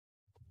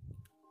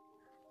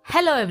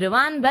Hello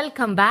everyone,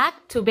 welcome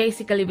back to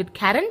Basically with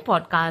Karen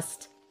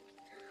podcast.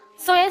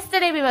 So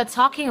yesterday we were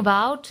talking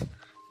about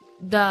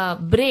the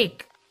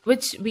break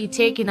which we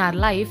take in our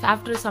life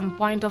after some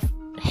point of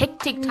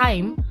hectic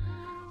time,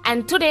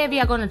 and today we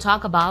are going to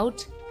talk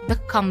about the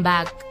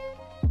comeback.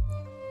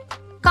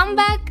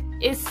 Comeback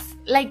is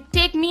like,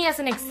 take me as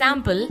an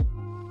example.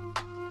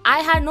 I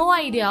had no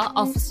idea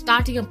of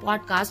starting a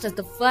podcast as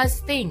the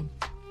first thing.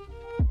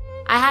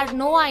 I had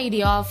no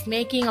idea of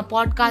making a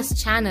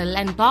podcast channel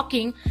and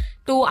talking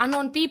to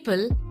unknown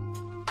people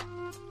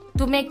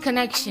to make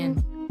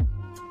connection.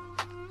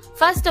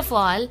 First of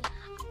all,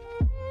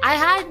 I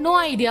had no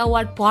idea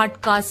what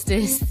podcast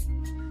is.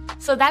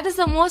 So that is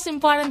the most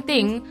important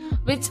thing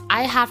which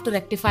I have to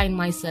rectify in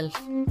myself.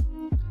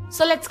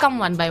 So let's come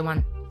one by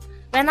one.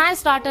 When I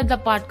started the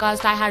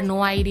podcast, I had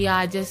no idea.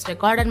 I just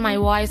recorded my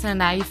voice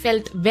and I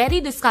felt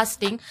very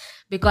disgusting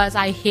because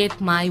I hate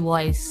my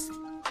voice.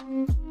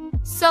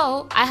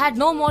 So I had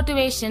no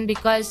motivation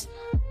because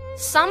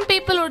some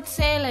people would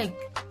say like,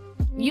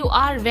 you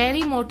are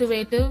very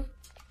motivative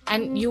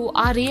and you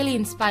are really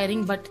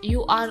inspiring, but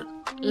you are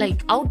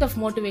like out of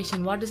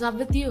motivation. What is up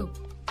with you?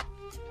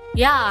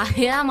 Yeah,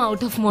 I am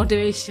out of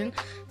motivation.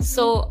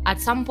 So at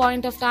some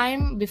point of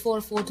time,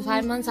 before 4 to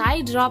 5 months,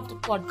 I dropped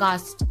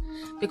podcast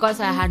because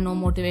I had no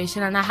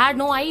motivation and I had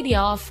no idea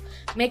of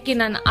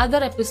making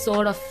another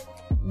episode of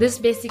this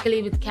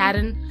Basically with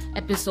Karen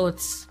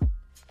episodes.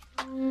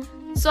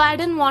 So I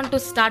didn't want to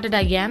start it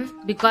again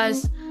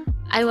because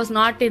I was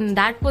not in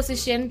that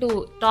position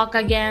to talk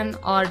again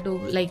or to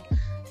like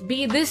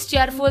be this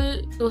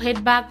cheerful to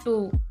head back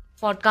to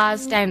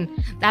podcast, and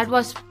that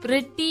was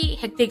pretty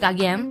hectic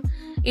again.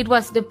 It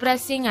was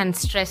depressing and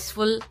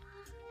stressful,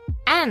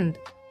 and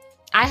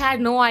I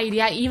had no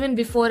idea even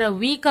before a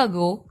week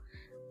ago.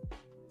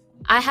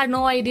 I had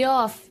no idea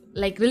of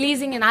like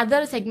releasing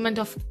another segment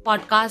of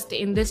podcast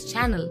in this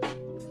channel.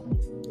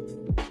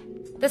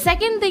 The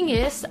second thing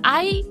is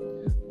I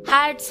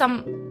had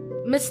some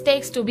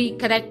mistakes to be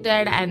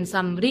corrected and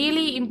some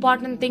really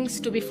important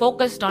things to be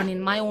focused on in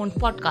my own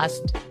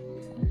podcast.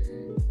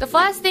 The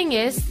first thing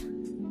is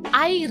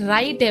I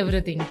write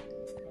everything.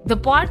 The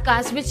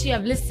podcast which you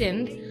have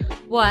listened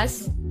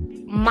was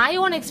my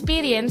own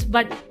experience,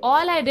 but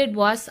all I did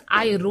was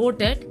I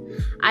wrote it,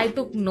 I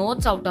took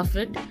notes out of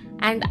it,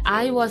 and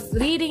I was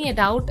reading it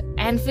out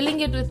and filling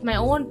it with my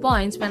own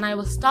points when I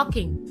was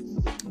talking.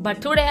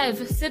 But today I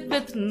sit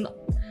with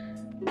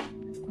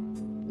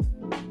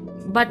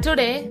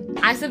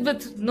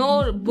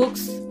no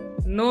books,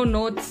 no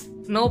notes,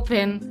 no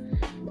pen.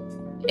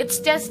 It's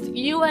just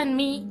you and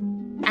me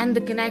and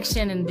the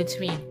connection in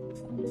between.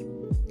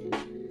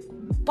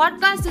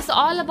 Podcast is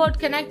all about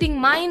connecting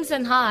minds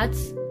and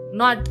hearts,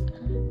 not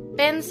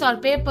pens or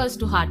papers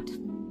to heart.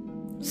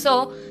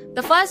 So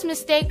the first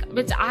mistake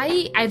which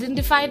I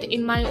identified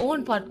in my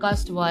own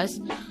podcast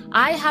was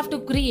I have to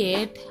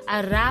create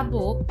a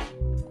rapport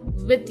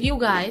with you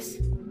guys.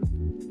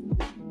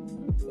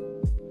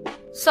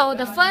 So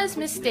the first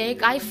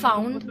mistake I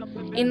found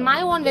in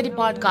my own very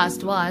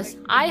podcast was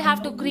I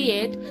have to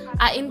create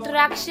an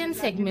interaction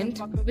segment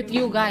with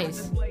you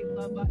guys,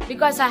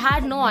 because I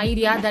had no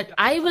idea that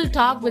I will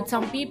talk with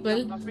some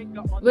people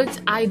which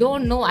I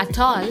don't know at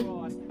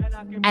all,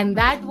 and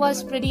that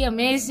was pretty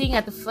amazing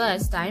at the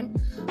first time.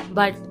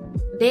 But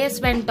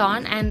days went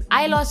on and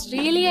I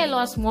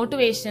lost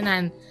motivation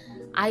and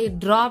I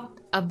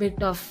dropped a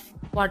bit of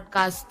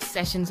podcast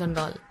sessions and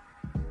all.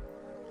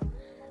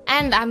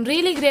 And I'm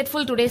really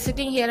grateful today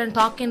sitting here and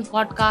talking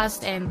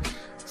podcast and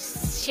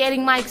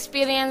sharing my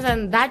experience,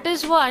 and that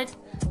is what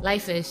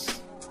life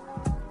is.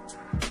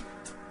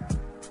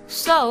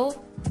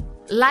 So,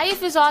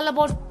 life is all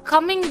about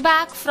coming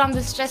back from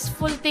the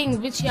stressful thing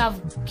which you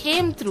have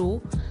came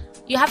through.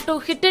 You have to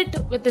hit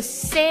it with the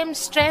same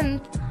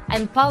strength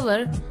and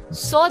power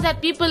so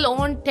that people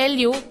won't tell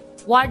you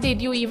what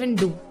did you even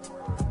do.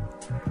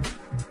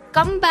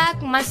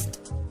 Comeback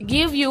must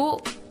give you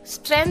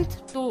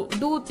strength to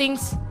do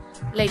things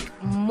like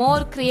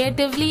more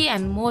creatively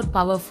and more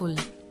powerful.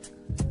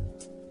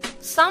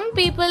 Some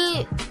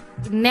people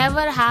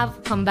never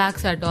have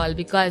comebacks at all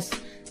because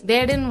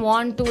they didn't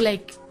want to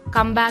like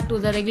come back to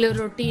the regular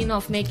routine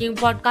of making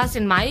podcasts,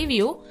 in my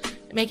view,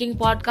 making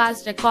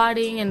podcast,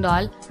 recording and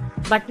all.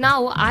 But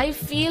now I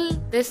feel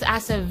this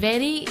as a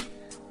very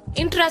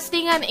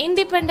interesting and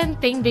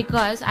independent thing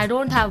because I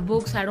don't have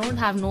books, I don't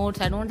have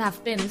notes, I don't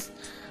have pens.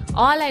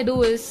 All I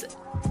do is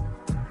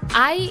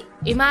I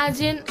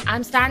imagine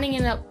I'm standing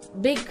in a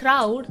big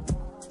crowd,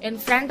 in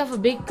front of a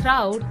big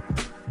crowd,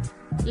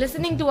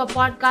 listening to a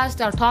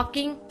podcast or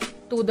talking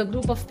to the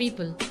group of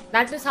people.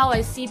 That is how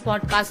I see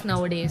podcasts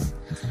nowadays.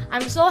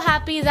 I'm so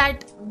happy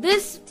that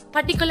this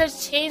particular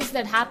change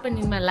that happened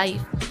in my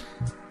life,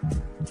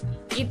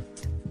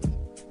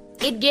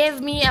 it gave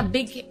me a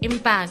big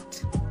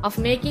impact of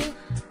making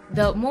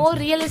the more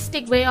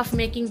realistic way of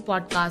making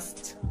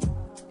podcasts.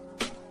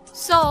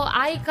 So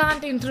I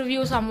can't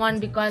interview someone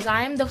because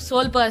I am the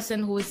sole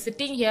person who is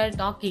sitting here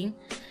talking,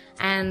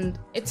 and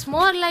it's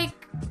more like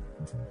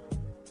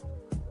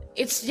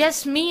it's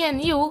just me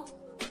and you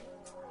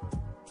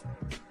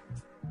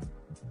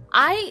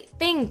I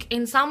think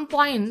in some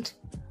point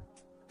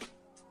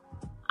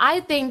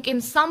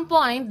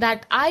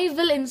that I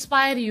will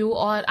inspire you,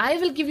 or I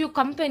will give you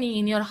company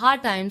in your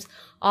hard times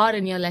or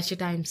in your leisure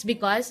times,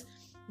 because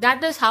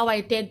that is how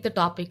I take the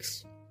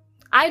topics.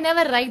 I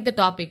never write the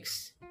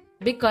topics,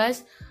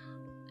 because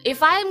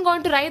if I am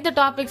going to write the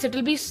topics, it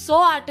will be so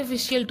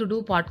artificial to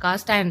do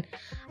podcast, and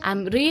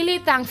I'm really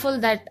thankful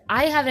that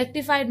I have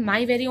rectified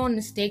my very own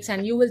mistakes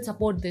and you will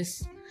support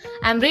this.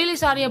 I'm really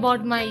sorry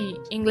about my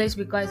English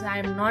because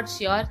I'm not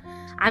sure.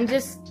 I'm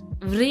just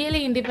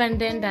really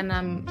independent and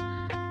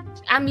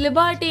I'm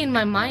liberty in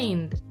my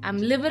mind. I'm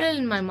liberal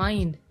in my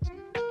mind.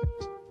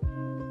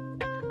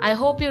 I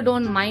hope you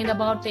don't mind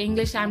about the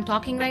English I'm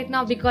talking right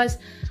now, because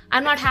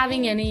I'm not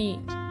having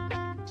any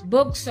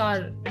books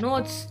or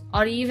notes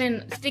or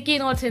even sticky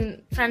notes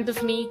in front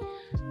of me.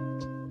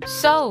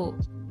 So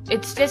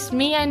it's just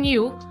me and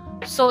you.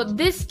 So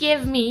this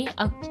gave me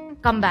a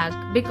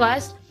comeback,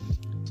 because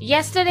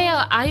yesterday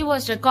I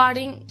was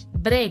recording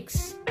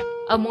Breaks,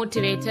 a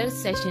motivator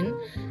session,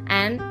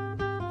 and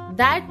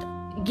that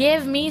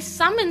gave me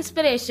some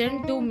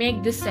inspiration to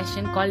make this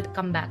session called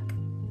Comeback.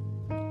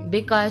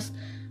 Because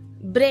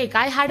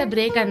I had a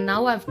break and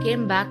now I've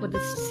came back with the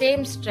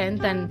same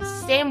strength and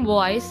same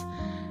voice.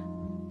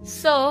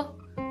 So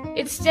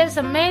it's just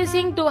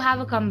amazing to have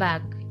a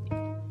comeback.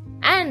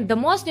 And the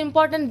most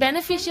important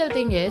beneficial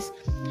thing is,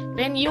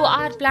 when you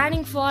are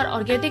planning for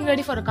or getting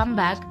ready for a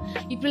comeback,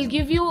 it will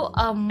give you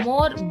a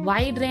more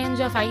wide range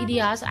of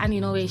ideas and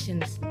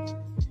innovations.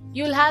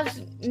 You'll have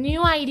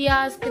new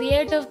ideas,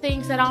 creative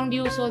things around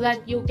you, so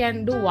that you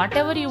can do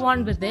whatever you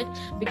want with it,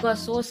 because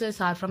sources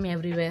are from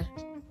everywhere.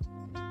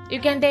 You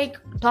can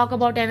talk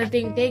about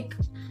anything, take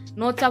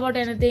notes about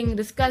anything,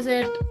 discuss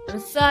it,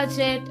 research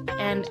it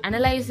and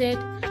analyze it,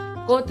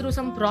 go through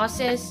some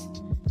process.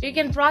 You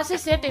can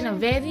process it in a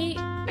very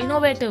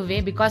innovative way,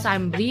 because I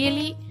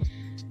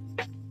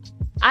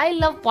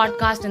love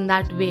podcast in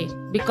that way,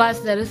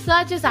 because the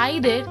researches I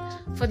did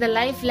for the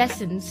life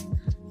lessons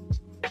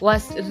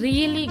was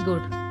really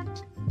good.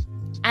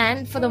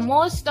 And for the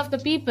most of the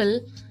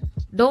people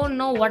don't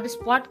know what is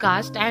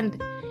podcast,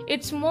 and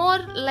it's more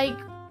like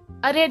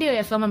a radio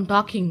FM I'm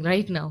talking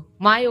right now.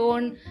 My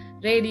own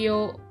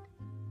radio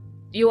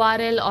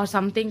URL or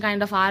something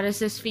kind of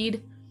RSS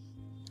feed.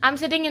 I'm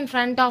sitting in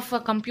front of a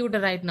computer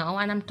right now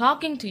and I'm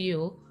talking to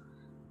you.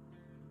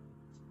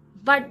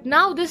 But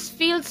now this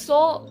feels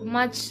so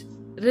much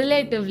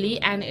relatively,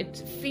 and it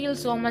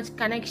feels so much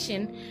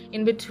connection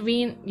in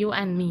between you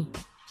and me.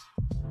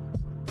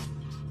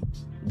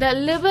 The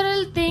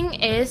liberal thing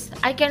is,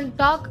 I can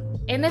talk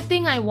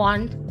anything I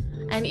want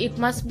and it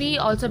must be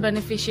also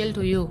beneficial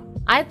to you.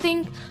 I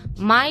think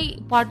my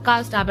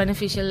podcasts are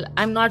beneficial.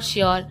 I'm not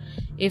sure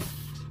if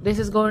this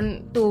is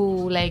going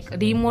to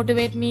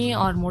demotivate me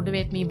or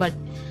motivate me, but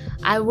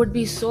I would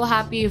be so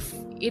happy if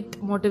it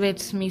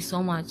motivates me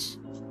so much.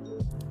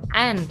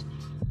 And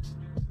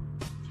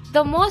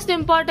the most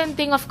important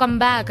thing of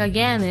comeback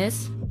again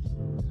is,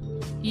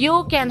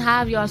 you can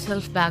have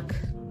yourself back.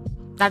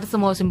 That is the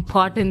most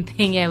important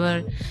thing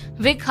ever,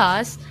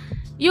 because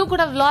you could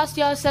have lost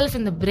yourself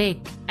in the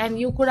break and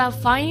you could have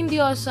found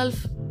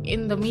yourself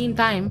in the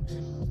meantime.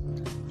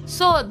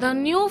 So the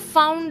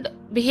newfound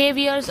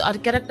behaviors or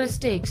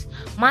characteristics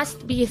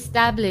must be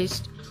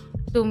established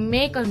to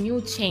make a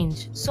new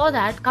change, so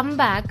that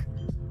comeback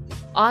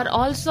are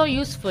also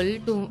useful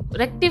to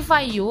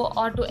rectify you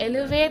or to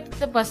elevate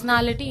the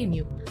personality in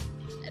you.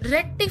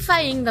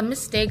 Rectifying the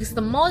mistake is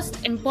the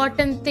most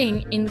important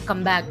thing in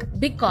comeback,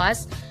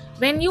 because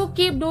when you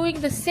keep doing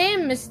the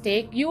same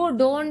mistake, you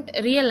don't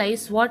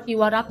realize what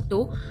you are up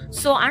to.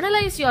 So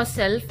analyze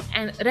yourself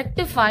and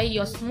rectify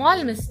your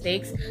small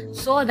mistakes,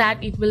 so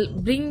that it will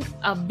bring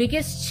a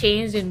biggest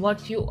change in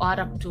what you are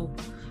up to.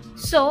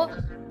 So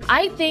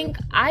I think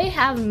I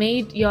have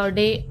made your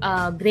day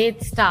a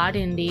great start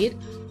indeed.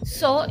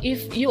 So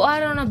if you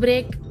are on a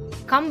break,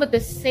 come with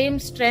the same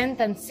strength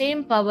and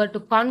same power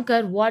to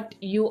conquer what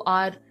you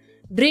are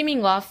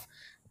dreaming of,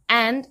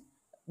 and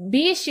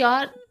be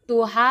sure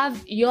to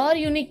have your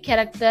unique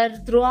character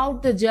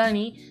throughout the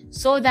journey,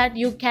 so that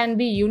you can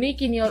be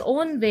unique in your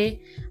own way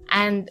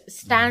and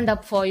stand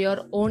up for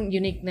your own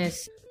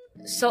uniqueness.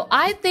 So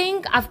I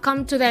think I've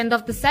come to the end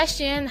of the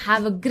session.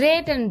 Have a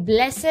great and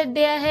blessed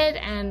day ahead,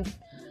 and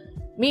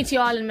meet you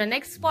all in my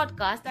next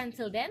podcast.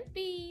 Until then,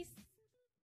 peace.